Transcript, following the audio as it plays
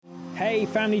Hey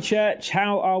Family Church,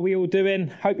 how are we all doing?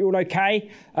 Hope you're all okay.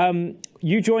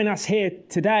 You join us here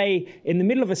today in the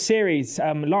middle of a series.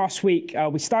 Last week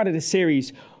we started a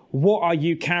series, What Are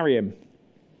You Carrying?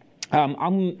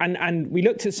 And we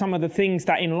looked at some of the things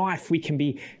that in life we can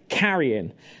be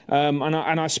carrying. And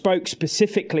I spoke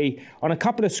specifically on a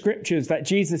couple of scriptures that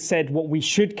Jesus said what we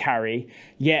should carry,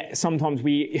 yet sometimes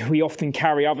we often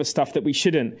carry other stuff that we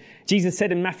shouldn't. Jesus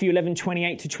said in Matthew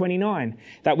 11:28-29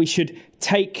 that we should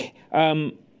take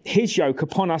his yoke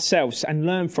upon ourselves and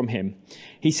learn from him.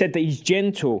 He said that he's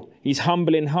gentle, he's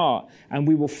humble in heart, and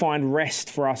we will find rest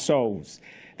for our souls.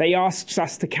 That he asks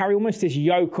us to carry almost this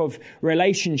yoke of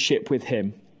relationship with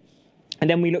him. And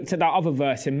then we looked at that other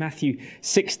verse in Matthew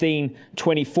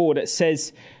 16:24 that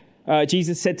says,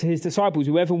 Jesus said to his disciples,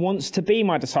 whoever wants to be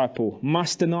my disciple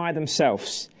must deny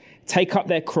themselves, take up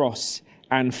their cross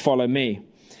and follow me.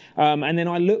 And then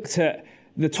I looked at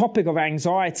the topic of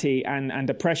anxiety and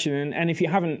depression. And if you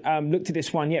haven't looked at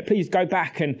this one yet, please go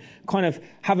back and kind of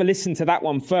have a listen to that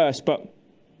one first. But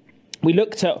we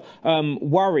looked at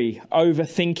worry,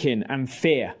 overthinking and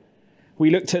fear. We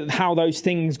looked at how those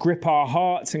things grip our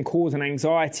hearts and cause an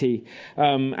anxiety.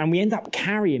 And we end up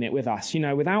carrying it with us,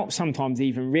 without sometimes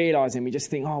even realizing. We just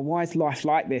think, oh, why is life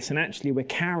like this? And actually we're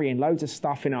carrying loads of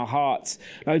stuff in our hearts,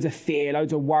 loads of fear,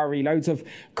 loads of worry, loads of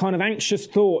kind of anxious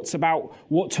thoughts about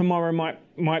what tomorrow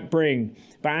might bring.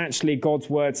 But actually God's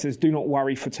word says, do not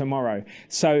worry for tomorrow.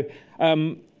 So,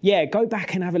 go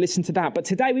back and have a listen to that. But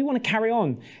today we want to carry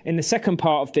on in the second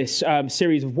part of this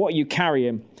series of What Are You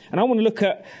Carrying? And I want to look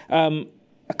at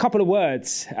a couple of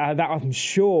words that I'm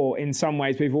sure in some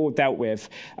ways we've all dealt with.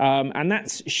 And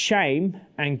that's shame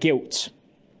and guilt.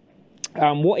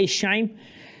 What is shame?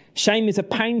 Shame is a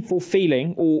painful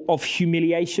feeling of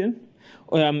humiliation.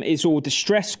 Is all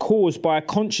distress caused by a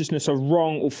consciousness of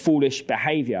wrong or foolish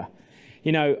behaviour.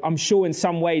 I'm sure in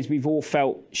some ways we've all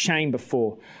felt shame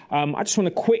before. I just want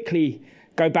to quickly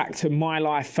go back to my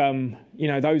life.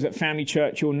 Those at Family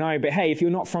Church, you'll know. But hey, if you're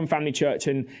not from Family Church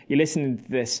and you're listening to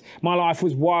this, my life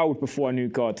was wild before I knew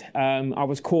God. I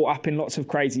was caught up in lots of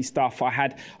crazy stuff. I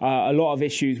had a lot of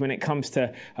issues when it comes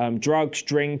to drugs,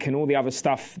 drink, and all the other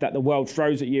stuff that the world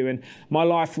throws at you. And my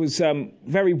life was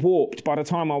very warped. By the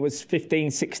time I was 15,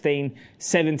 16,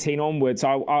 17 onwards,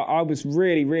 I was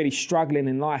really, really struggling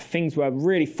in life. Things were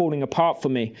really falling apart for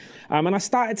me. And I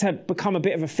started to become a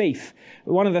bit of a thief.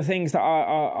 One of the things that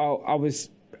I was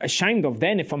ashamed of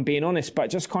then, if I'm being honest, but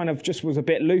just was a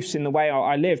bit loose in the way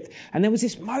I lived. And there was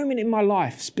this moment in my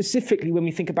life, specifically when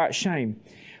we think about shame,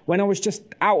 when I was just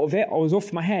out of it, I was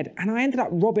off my head, and I ended up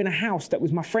robbing a house that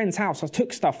was my friend's house. I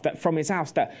took stuff from his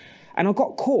house and I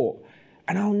got caught.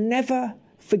 And I'll never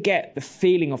forget the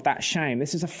feeling of that shame.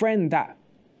 This is a friend that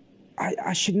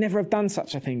I should never have done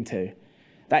such a thing to,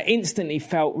 that instantly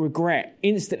felt regret,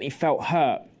 instantly felt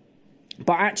hurt.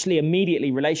 But actually immediately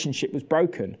relationship was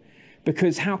broken.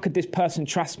 Because how could this person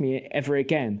trust me ever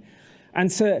again?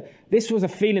 And so this was a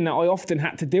feeling that I often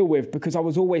had to deal with because I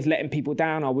was always letting people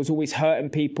down. I was always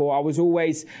hurting people. I was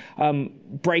always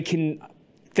breaking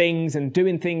things and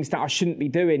doing things that I shouldn't be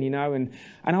doing, And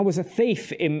I was a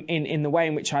thief in the way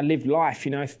in which I lived life,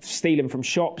 stealing from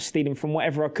shops, stealing from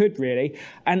whatever I could, really.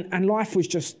 And life was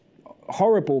just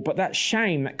horrible. But that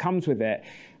shame that comes with it,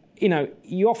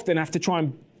 you often have to try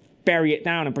and bury it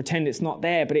down and pretend it's not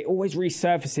there, but it always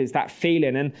resurfaces that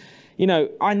feeling. And,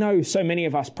 I know so many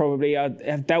of us probably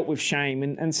have dealt with shame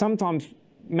and sometimes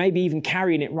maybe even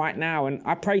carrying it right now. And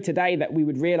I pray today that we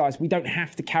would realize we don't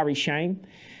have to carry shame,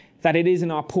 that it isn't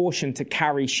our portion to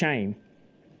carry shame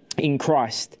in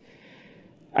Christ.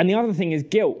 And the other thing is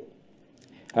guilt.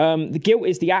 The guilt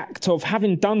is the act of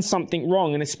having done something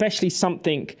wrong, and especially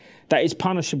something that is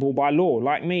punishable by law,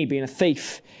 like me being a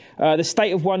thief. The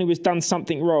state of one who has done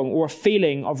something wrong, or a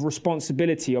feeling of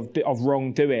responsibility of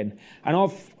wrongdoing. And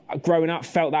I've grown up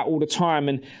felt that all the time.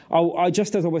 And I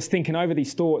just as I was thinking over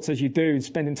these thoughts, as you do,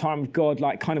 spending time with God,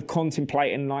 like kind of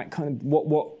contemplating, like kind of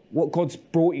what God's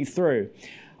brought you through,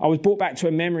 I was brought back to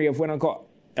a memory of when I got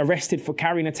arrested for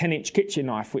carrying a 10-inch kitchen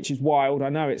knife, which is wild. I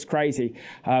know it's crazy.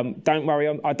 Don't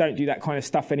worry, I don't do that kind of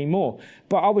stuff anymore.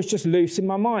 But I was just loose in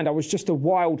my mind. I was just a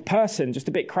wild person, just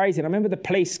a bit crazy. And I remember the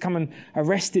police come and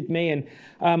arrested me. And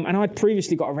I'd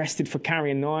previously got arrested for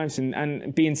carrying knives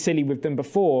and being silly with them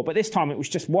before. But this time it was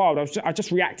just wild. I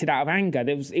just reacted out of anger.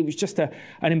 It was just an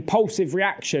impulsive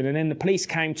reaction. And then the police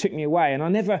came, took me away. And I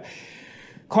never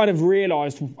kind of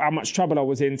realised how much trouble I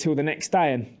was in until the next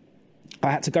day. And I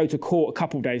had to go to court a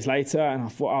couple of days later, and I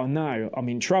thought, oh no, I'm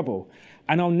in trouble.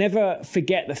 And I'll never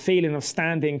forget the feeling of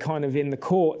standing kind of in the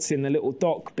courts in the little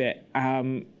dock bit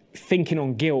thinking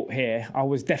on guilt here. I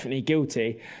was definitely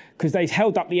guilty because they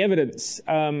held up the evidence,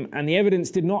 and the evidence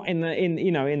did not, in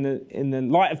the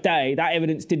light of day, that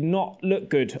evidence did not look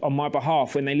good on my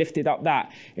behalf when they lifted up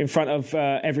that in front of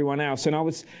everyone else.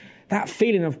 And that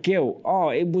feeling of guilt,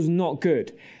 it was not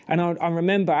good. And I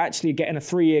remember actually getting a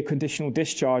 3-year conditional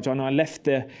discharge, and I left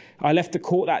the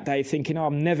court that day thinking,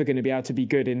 I'm never going to be able to be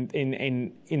good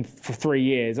in for 3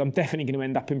 years. I'm definitely going to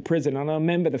end up in prison. And I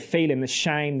remember the feeling, the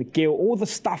shame, the guilt, all the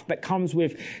stuff that comes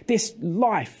with this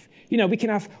life. We can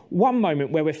have one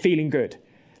moment where we're feeling good.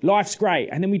 Life's great.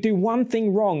 And then we do one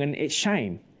thing wrong and it's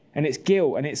shame and it's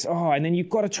guilt and and then you've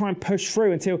got to try and push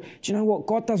through until, do you know what?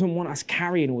 God doesn't want us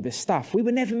carrying all this stuff. We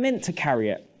were never meant to carry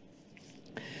it.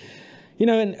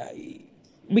 And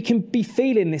we can be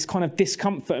feeling this kind of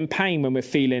discomfort and pain when we're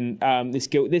feeling this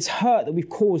guilt, this hurt that we've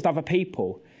caused other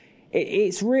people.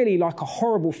 It's really like a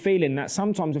horrible feeling that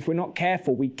sometimes if we're not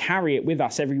careful, we carry it with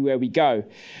us everywhere we go.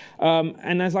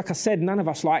 And like I said, none of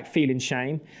us like feeling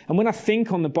shame. And when I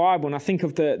think on the Bible and I think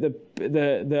of the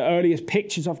earliest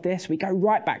pictures of this, we go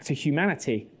right back to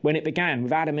humanity when it began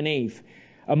with Adam and Eve.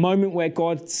 A moment where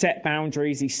God set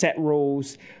boundaries, he set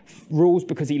rules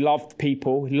because he loved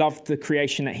people, he loved the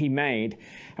creation that he made.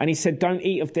 And he said, don't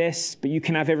eat of this, but you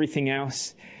can have everything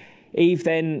else. Eve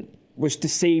then was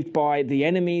deceived by the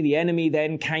enemy. The enemy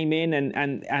then came in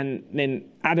and then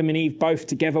Adam and Eve both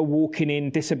together walking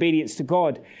in disobedience to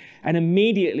God. And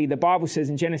immediately the Bible says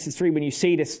in Genesis 3, when you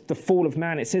see this, the fall of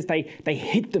man, it says they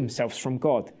hid themselves from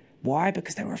God. Why?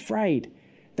 Because they were afraid.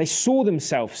 They saw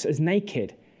themselves as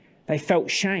naked. They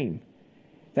felt shame.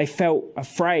 They felt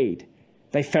afraid.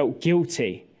 They felt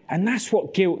guilty. And that's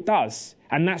what guilt does.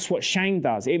 And that's what shame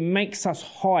does. It makes us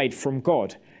hide from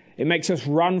God. It makes us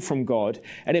run from God,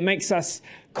 and it makes us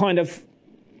kind of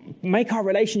make our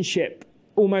relationship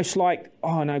almost like,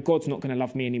 oh no, God's not going to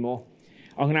love me anymore.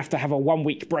 I'm going to have a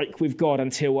 1-week break with God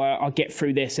until I get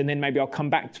through this, and then maybe I'll come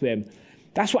back to him.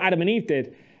 That's what Adam and Eve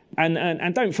did.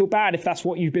 And don't feel bad if that's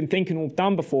what you've been thinking or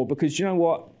done before, because you know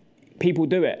what? People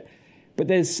do it. But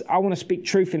I want to speak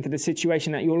truth into the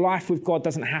situation that your life with God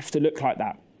doesn't have to look like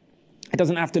that. It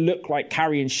doesn't have to look like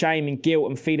carrying shame and guilt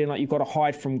and feeling like you've got to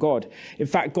hide from God. In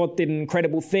fact, God did an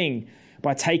incredible thing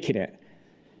by taking it.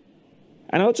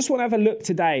 And I just want to have a look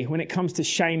today when it comes to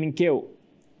shame and guilt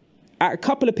at a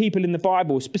couple of people in the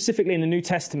Bible, specifically in the New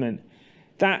Testament,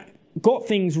 that got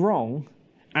things wrong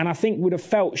and I think would have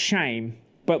felt shame,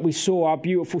 but we saw our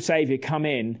beautiful Saviour come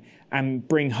in and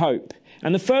bring hope.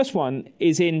 And the first one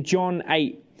is in John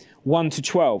 8,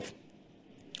 1-12.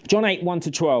 John 8,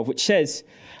 1-12, which says,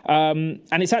 and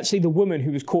it's actually the woman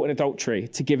who was caught in adultery,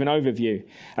 to give an overview.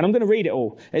 And I'm going to read it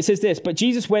all. It says this, but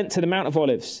Jesus went to the Mount of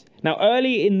Olives. Now,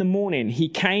 early in the morning, he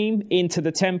came into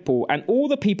the temple, and all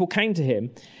the people came to him,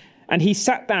 and he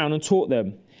sat down and taught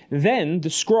them. Then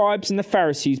the scribes and the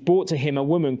Pharisees brought to him a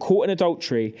woman caught in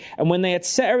adultery, and when they had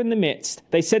set her in the midst,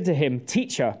 they said to him,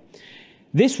 Teacher,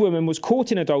 this woman was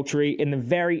caught in adultery in the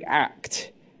very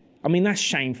act. I mean, that's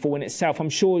shameful in itself.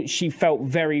 I'm sure she felt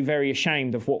very, very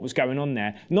ashamed of what was going on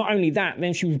there. Not only that,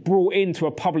 then she was brought into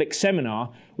a public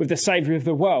seminar with the Saviour of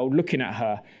the world looking at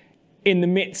her in the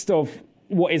midst of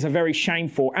what is a very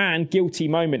shameful and guilty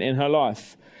moment in her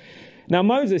life. Now,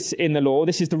 Moses in the law,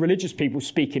 this is the religious people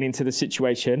speaking into the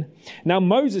situation. Now,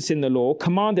 Moses in the law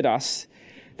commanded us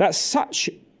that such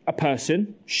a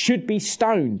person should be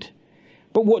stoned.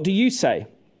 But what do you say?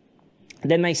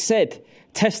 Then they said,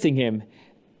 testing him,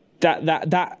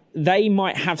 that they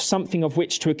might have something of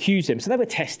which to accuse him. So they were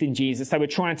testing Jesus. They were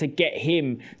trying to get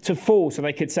him to fall so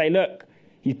they could say, look,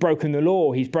 he's broken the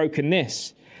law. He's broken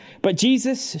this. But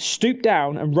Jesus stooped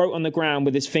down and wrote on the ground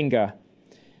with his finger,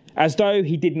 as though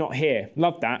he did not hear.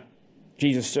 Love that.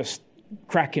 Jesus just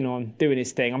cracking on, doing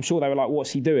his thing. I'm sure they were like,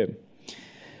 what's he doing?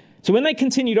 So when they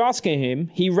continued asking him,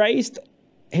 he raised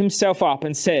himself up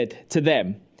and said to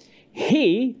them,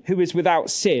 he who is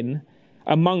without sin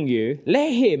among you,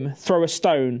 let him throw a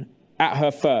stone at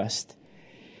her first.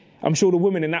 I'm sure the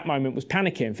woman in that moment was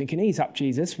panicking, thinking, ease up,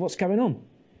 Jesus, what's going on?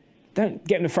 Don't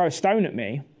get him to throw a stone at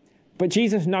me. But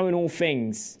Jesus, knowing all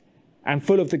things and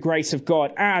full of the grace of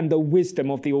God and the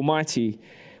wisdom of the Almighty,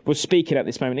 was speaking at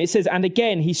this moment. It says, and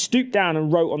again he stooped down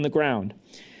and wrote on the ground.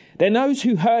 Then those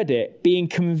who heard it, being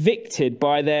convicted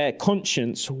by their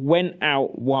conscience, went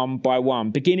out one by one,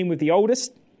 beginning with the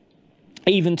oldest,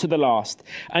 even to the last.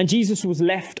 And Jesus was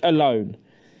left alone,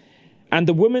 and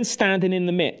the woman standing in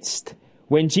the midst.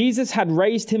 When Jesus had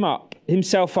raised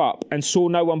himself up, and saw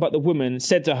no one but the woman,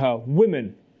 said to her,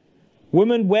 Woman,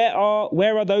 where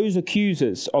are those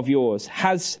accusers of yours?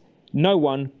 Has no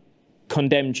one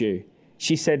condemned you?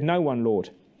 She said, No one,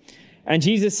 Lord. And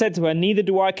Jesus said to her, Neither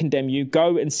do I condemn you.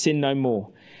 Go and sin no more.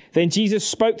 Then Jesus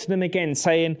spoke to them again,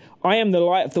 saying, I am the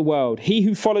light of the world. He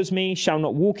who follows me shall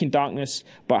not walk in darkness,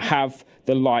 but have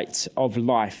the light of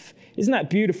life. Isn't that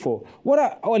beautiful? What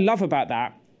I love about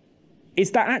that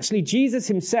is that actually Jesus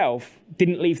himself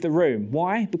didn't leave the room.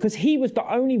 Why? Because he was the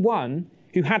only one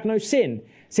who had no sin.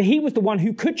 So he was the one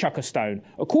who could chuck a stone.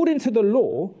 According to the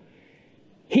law,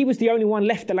 he was the only one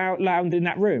left allowed in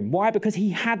that room. Why? Because he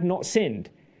had not sinned.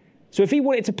 So if he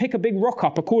wanted to pick a big rock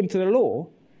up according to the law,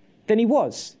 then he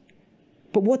was.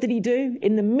 But what did he do?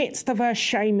 In the midst of her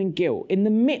shame and guilt, in the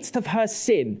midst of her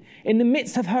sin, in the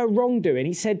midst of her wrongdoing,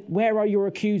 he said, where are your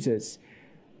accusers?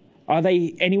 Are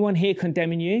they anyone here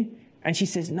condemning you? And she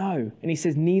says, no. And he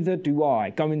says, neither do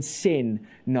I. Go and sin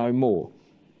no more.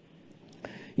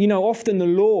 You know, often the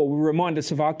law will remind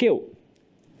us of our guilt.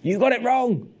 You got it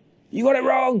wrong. You got it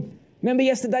wrong. Remember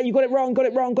yesterday, you got it wrong, got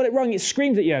it wrong, got it wrong. It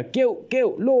screams at you. Guilt,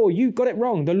 guilt, law, you got it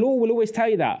wrong. The law will always tell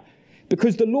you that.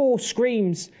 Because the law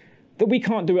screams that we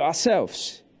can't do it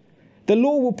ourselves. The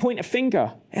law will point a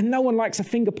finger. And no one likes a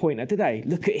finger pointer, do they?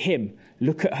 Look at him.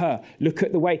 Look at her. Look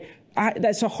at the way.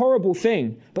 That's a horrible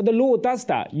thing. But the law does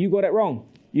that. You got it wrong.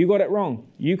 You got it wrong.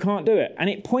 You can't do it. And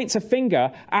it points a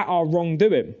finger at our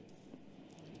wrongdoing.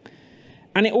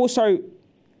 And it also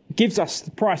gives us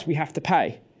the price we have to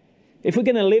pay. If we're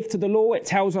going to live to the law, it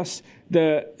tells us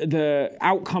the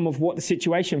outcome of what the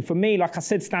situation. For me, like I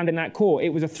said, standing in that court, it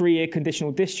was a 3-year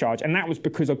conditional discharge. And that was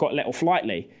because I got let off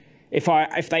lightly.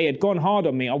 If they had gone hard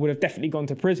on me, I would have definitely gone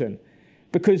to prison.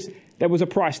 Because there was a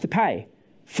price to pay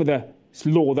for the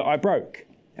law that I broke.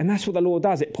 And that's what the law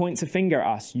does. It points a finger at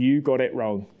us. You got it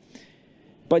wrong.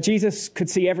 But Jesus could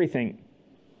see everything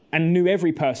and knew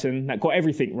every person that got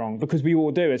everything wrong, because we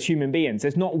all do as human beings.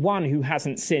 There's not one who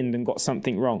hasn't sinned and got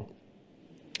something wrong.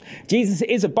 Jesus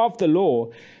is above the law,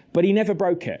 but he never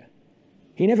broke it.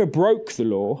 He never broke the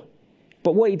law.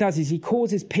 But what he does is he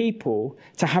causes people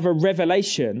to have a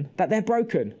revelation that they're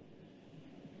broken,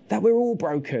 that we're all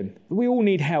broken. We all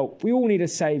need help. We all need a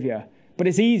saviour. But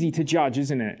it's easy to judge,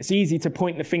 isn't it? It's easy to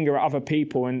point the finger at other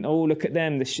people and, oh, look at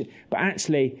them. But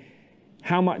actually,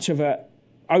 how much of an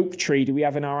oak tree do we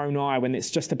have in our own eye when it's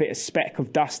just a bit of speck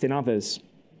of dust in others?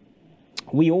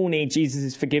 We all need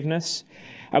Jesus' forgiveness.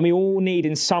 And we all need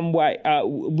in some way,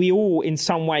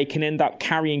 can end up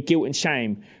carrying guilt and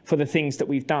shame for the things that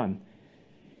we've done.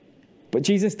 But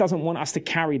Jesus doesn't want us to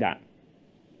carry that.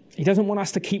 He doesn't want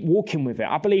us to keep walking with it.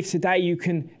 I believe today you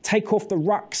can take off the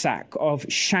rucksack of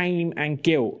shame and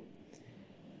guilt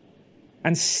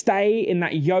and stay in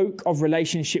that yoke of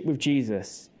relationship with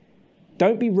Jesus.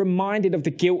 Don't be reminded of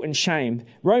the guilt and shame.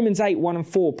 Romans 8, 1 and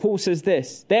 4, Paul says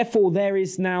this, therefore there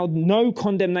is now no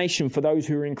condemnation for those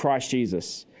who are in Christ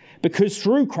Jesus. Because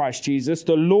through Christ Jesus,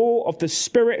 the law of the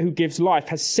Spirit who gives life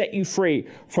has set you free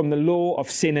from the law of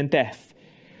sin and death.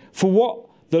 For what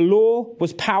the law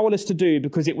was powerless to do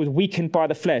because it was weakened by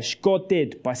the flesh, God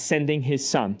did by sending his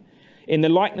Son in the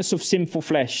likeness of sinful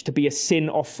flesh to be a sin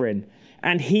offering.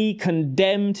 And he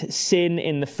condemned sin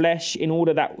in the flesh in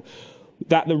order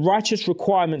that the righteous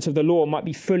requirements of the law might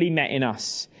be fully met in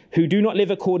us, who do not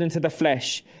live according to the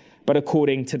flesh, but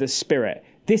according to the Spirit.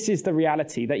 This is the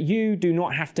reality, that you do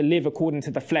not have to live according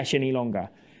to the flesh any longer,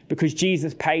 because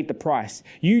Jesus paid the price.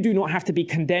 You do not have to be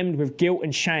condemned with guilt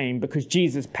and shame because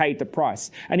Jesus paid the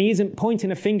price. And he isn't pointing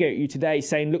a finger at you today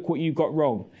saying, look what you got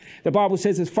wrong. The Bible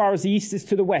says, as far as the east is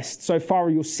to the west, so far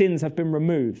your sins have been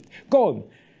removed. Gone.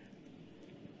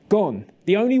 Gone.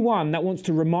 The only one that wants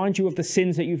to remind you of the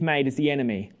sins that you've made is the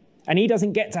enemy. And he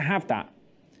doesn't get to have that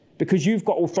because you've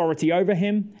got authority over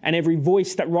him, and every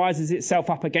voice that rises itself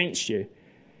up against you.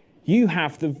 You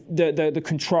have the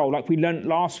control, like we learned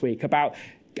last week about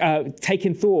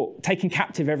taking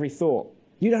captive every thought.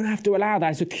 You don't have to allow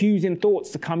those accusing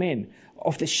thoughts to come in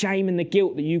of the shame and the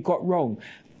guilt that you got wrong.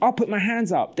 I'll put my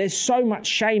hands up. There's so much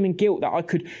shame and guilt that I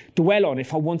could dwell on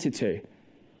if I wanted to.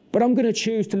 But I'm going to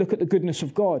choose to look at the goodness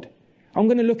of God. I'm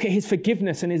going to look at his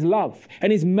forgiveness and his love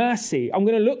and his mercy. I'm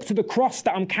going to look to the cross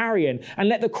that I'm carrying and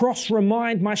let the cross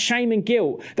remind my shame and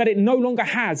guilt that it no longer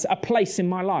has a place in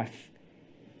my life.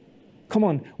 Come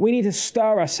on, we need to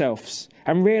stir ourselves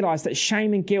and realize that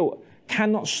shame and guilt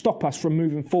cannot stop us from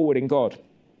moving forward in God.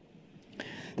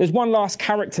 There's one last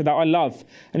character that I love,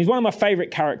 and he's one of my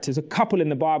favorite characters, a couple in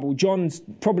the Bible. John's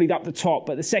probably up the top,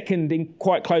 but the second in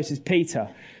quite close is Peter.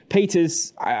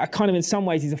 Peter's kind of, in some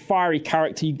ways, he's a fiery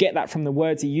character. You get that from the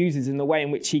words he uses and the way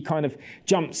in which he kind of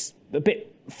jumps a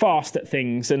bit fast at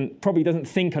things and probably doesn't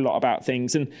think a lot about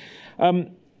things.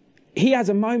 And he has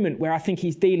a moment where I think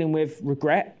he's dealing with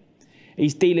regret.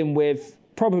 He's dealing with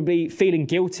probably feeling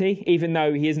guilty, even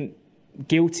though he isn't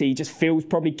guilty. He just feels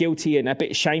probably guilty and a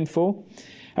bit shameful.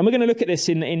 And we're going to look at this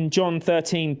in John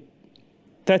 13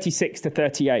 36 to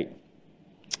 38.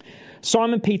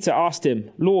 Simon Peter asked him,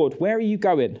 Lord, where are you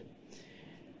going?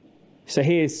 So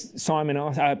here's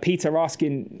Peter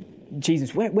asking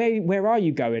Jesus, where are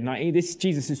you going? Like this,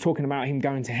 Jesus is talking about him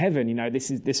going to heaven. You know, this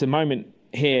is a moment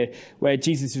here where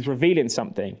Jesus is revealing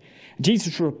something.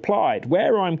 Jesus replied,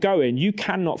 where I'm going, you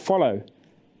cannot follow,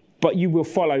 but you will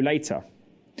follow later.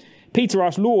 Peter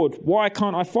asked, Lord, why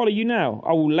can't I follow you now?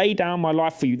 I will lay down my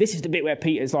life for you. This is the bit where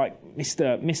Peter's like,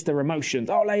 Mr. Emotions.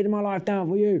 I'll lay my life down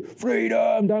for you.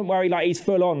 Freedom. Don't worry. Like he's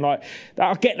full on. Like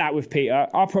I get that with Peter.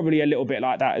 I'm probably a little bit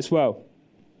like that as well.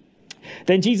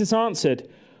 Then Jesus answered,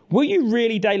 will you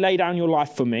really lay down your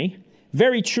life for me?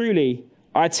 Very truly,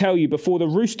 I tell you, before the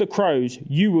rooster crows,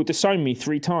 you will disown me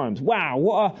 3 times. Wow.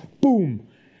 What a boom.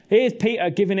 Here's Peter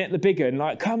giving it the big one,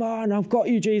 like, come on, I've got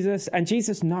you, Jesus. And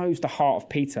Jesus knows the heart of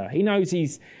Peter. He knows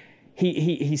he's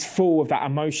full of that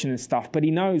emotion and stuff, but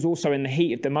he knows also in the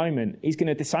heat of the moment, he's going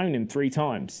to disown him 3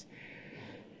 times.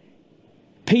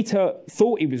 Peter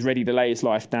thought he was ready to lay his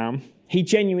life down. He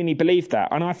genuinely believed that,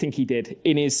 and I think he did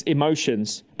in his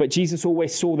emotions. But Jesus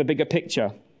always saw the bigger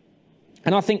picture.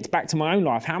 And I think back to my own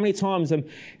life. How many times I'm in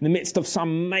the midst of some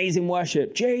amazing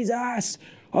worship, Jesus,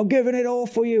 I'm giving it all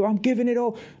for you. I'm giving it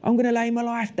all. I'm going to lay my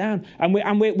life down. And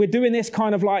we're doing this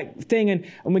kind of like thing, and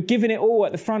we're giving it all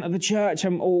at the front of the church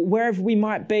or wherever we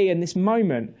might be in this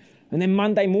moment. And then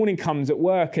Monday morning comes at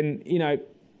work, and, you know,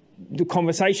 the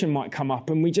conversation might come up,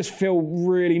 and we just feel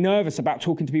really nervous about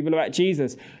talking to people about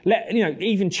Jesus.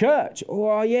 Even church.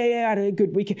 Oh, yeah, I had a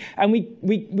good weekend. And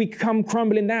we come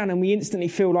crumbling down, and we instantly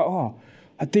feel like, oh,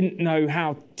 I didn't know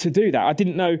how to do that. I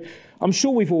didn't know. I'm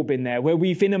sure we've all been there where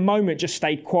we've in a moment just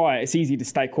stayed quiet. It's easy to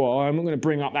stay quiet. Oh, I'm not going to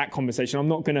bring up that conversation. I'm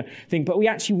not going to think. But we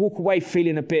actually walk away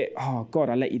feeling a bit, oh, God,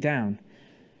 I let you down.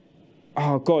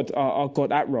 Oh, God, I got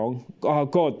that wrong. Oh,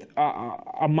 God,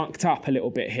 I mucked up a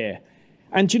little bit here.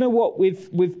 And do you know what?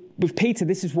 With Peter,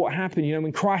 this is what happened. You know,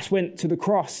 when Christ went to the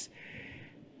cross,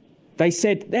 they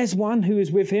said, there's one who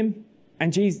is with him.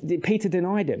 And Peter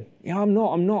denied him. Yeah, I'm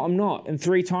not. And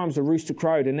 3 times the rooster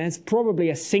crowed. And there's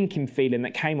probably a sinking feeling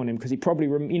that came on him because he probably,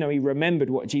 he remembered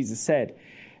what Jesus said.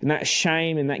 And that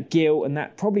shame and that guilt and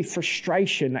that probably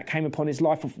frustration that came upon his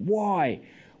life of why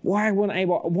I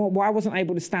wasn't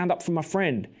able to stand up for my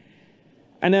friend.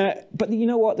 And but you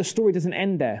know what? The story doesn't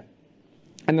end there.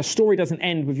 And the story doesn't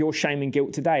end with your shame and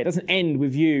guilt today. It doesn't end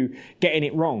with you getting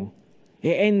it wrong.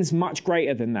 It ends much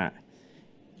greater than that.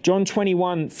 John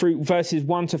 21 through verses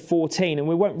 1 to 14, and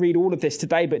we won't read all of this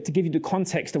today, but to give you the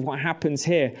context of what happens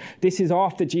here, this is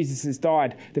after Jesus has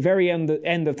died, the very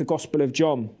end of the Gospel of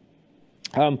John.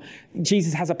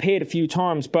 Jesus has appeared a few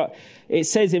times, but it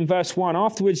says in verse 1,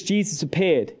 afterwards Jesus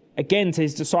appeared again to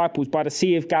his disciples by the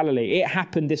Sea of Galilee. It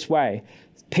happened this way.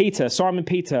 Peter, Simon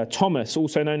Peter, Thomas,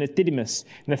 also known as Didymus,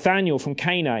 Nathanael from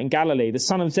Cana in Galilee, the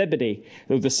sons of Zebedee,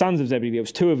 there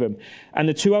was 2 of them, and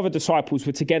the 2 other disciples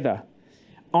were together.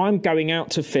 I'm going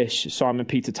out to fish, Simon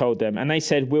Peter told them. And they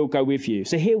said, we'll go with you.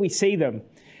 So here we see them.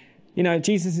 You know,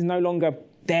 Jesus is no longer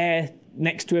there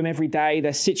next to him every day.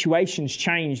 Their situations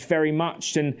changed very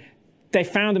much. And they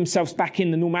found themselves back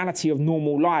in the normality of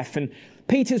normal life. And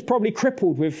Peter's probably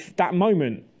crippled with that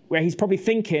moment where he's probably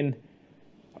thinking,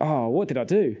 oh, what did I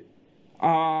do?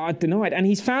 I denied. And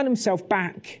he's found himself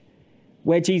back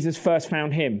where Jesus first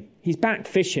found him. He's back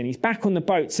fishing. He's back on the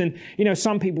boats. And, you know,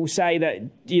 some people say that,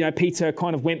 you know, Peter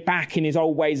kind of went back in his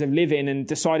old ways of living and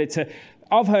decided to...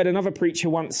 I've heard another preacher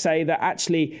once say that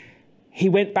actually he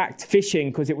went back to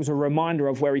fishing because it was a reminder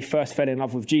of where he first fell in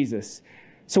love with Jesus.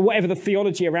 So whatever the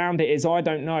theology around it is, I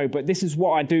don't know. But this is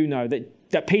what I do know,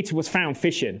 that Peter was found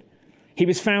fishing. He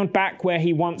was found back where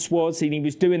he once was, and he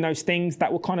was doing those things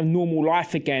that were kind of normal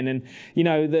life again. And, you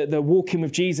know, the walking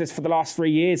with Jesus for the last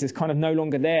 3 years is kind of no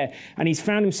longer there. And he's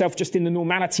found himself just in the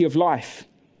normality of life.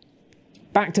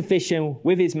 Back to fishing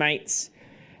with his mates.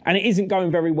 And it isn't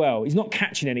going very well. He's not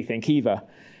catching anything either.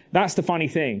 That's the funny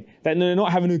thing. That they're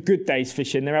not having a good day's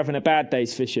fishing. They're having a bad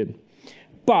day's fishing.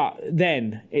 But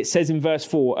then it says in verse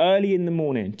 4, early in the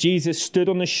morning, Jesus stood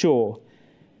on the shore.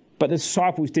 But the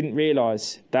disciples didn't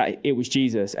realize that it was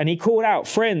Jesus. And he called out,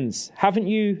 friends, haven't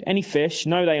you any fish?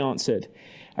 No, they answered.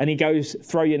 And he goes,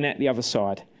 throw your net the other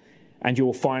side and you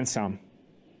will find some.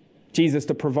 Jesus,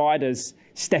 the provider's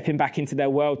stepping back into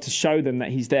their world to show them that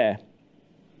he's there.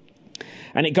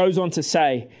 And it goes on to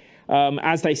say,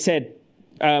 as they said,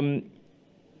 then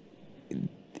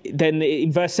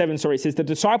in verse 7, it says, the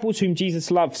disciples whom Jesus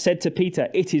loved said to Peter,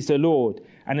 it is the Lord.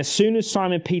 And as soon as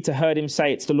Simon Peter heard him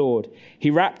say, it's the Lord, he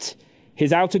wrapped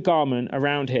his outer garment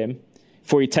around him,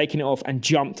 for he'd taken it off, and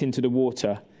jumped into the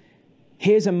water.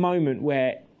 Here's a moment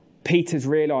where Peter's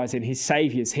realizing his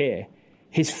Saviour's here.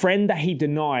 His friend that he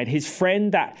denied, his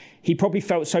friend that he probably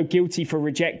felt so guilty for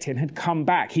rejecting, had come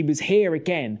back. He was here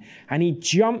again. And he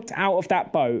jumped out of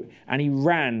that boat and he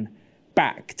ran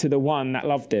back to the one that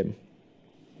loved him.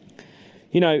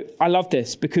 You know, I love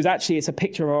this because actually it's a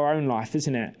picture of our own life,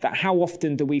 isn't it? That how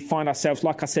often do we find ourselves,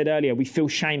 like I said earlier, we feel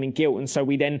shame and guilt. And so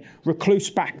we then recluse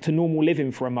back to normal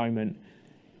living for a moment.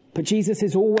 But Jesus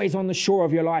is always on the shore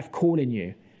of your life calling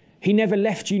you. He never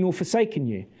left you nor forsaken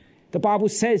you. The Bible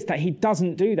says that he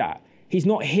doesn't do that. He's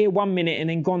not here one minute and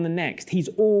then gone the next. He's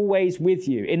always with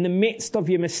you. In the midst of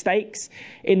your mistakes,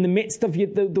 in the midst of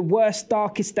the worst,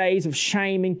 darkest days of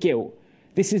shame and guilt,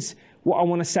 this is what I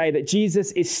want to say, that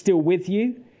Jesus is still with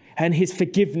you and his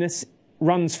forgiveness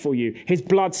runs for you. His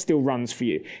blood still runs for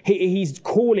you. He's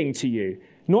calling to you,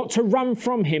 not to run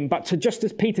from him, but to, just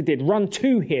as Peter did, run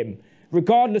to him.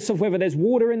 Regardless of whether there's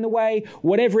water in the way,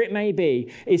 whatever it may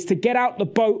be, is to get out the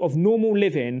boat of normal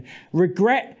living,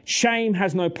 regret, shame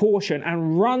has no portion,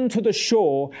 and run to the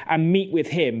shore and meet with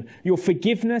him. Your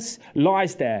forgiveness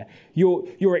lies there.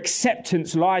 Your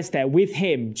acceptance lies there with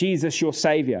him, Jesus, your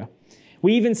Savior.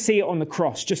 We even see it on the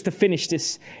cross, just to finish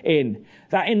this in,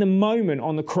 that in the moment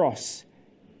on the cross,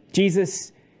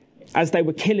 Jesus, as they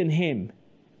were killing him,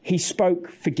 he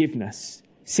spoke forgiveness.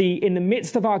 See, in the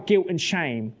midst of our guilt and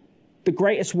shame, the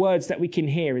greatest words that we can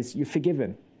hear is, you're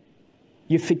forgiven.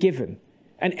 You're forgiven.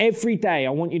 And every day I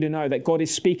want you to know that God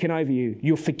is speaking over you.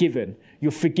 You're forgiven.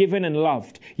 You're forgiven and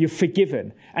loved. You're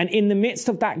forgiven. And in the midst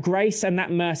of that grace and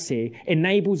that mercy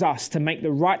enables us to make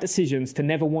the right decisions to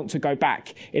never want to go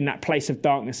back in that place of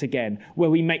darkness again,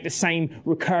 where we make the same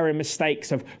recurring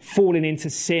mistakes of falling into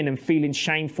sin and feeling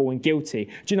shameful and guilty.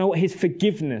 Do you know what? His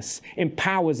forgiveness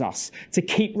empowers us to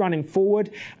keep running forward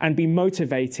and be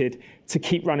motivated to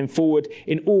keep running forward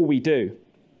in all we do.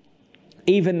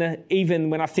 Even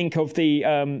when I think of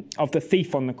the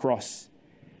thief on the cross,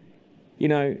 you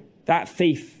know, that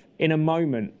thief in a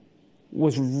moment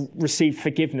received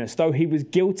forgiveness, though he was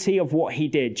guilty of what he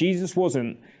did. Jesus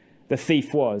wasn't, the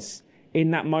thief was.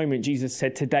 In that moment, Jesus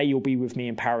said, today you'll be with me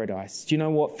in paradise. Do you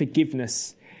know what?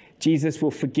 Forgiveness. Jesus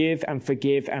will forgive and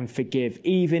forgive and forgive,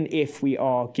 even if we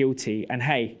are guilty. And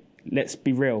hey, let's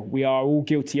be real. We are all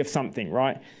guilty of something,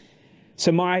 right?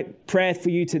 So my prayer for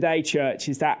you today, church,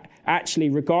 is that actually,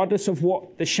 regardless of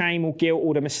what the shame or guilt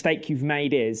or the mistake you've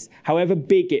made is, however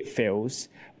big it feels,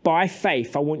 by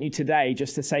faith, I want you today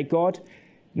just to say, God,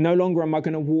 no longer am I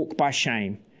going to walk by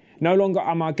shame. No longer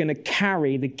am I going to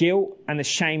carry the guilt and the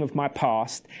shame of my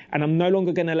past. And I'm no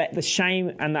longer going to let the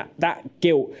shame and that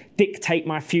guilt dictate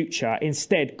my future.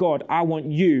 Instead, God, I want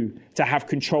you to have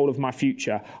control of my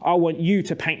future. I want you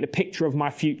to paint the picture of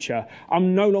my future.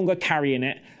 I'm no longer carrying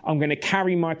it. I'm going to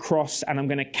carry my cross and I'm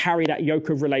going to carry that yoke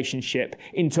of relationship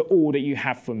into all that you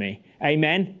have for me.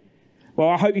 Amen. Well,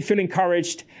 I hope you feel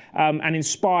encouraged and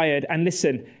inspired. And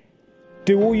listen,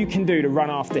 do all you can do to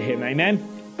run after him. Amen.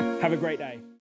 Have a great day.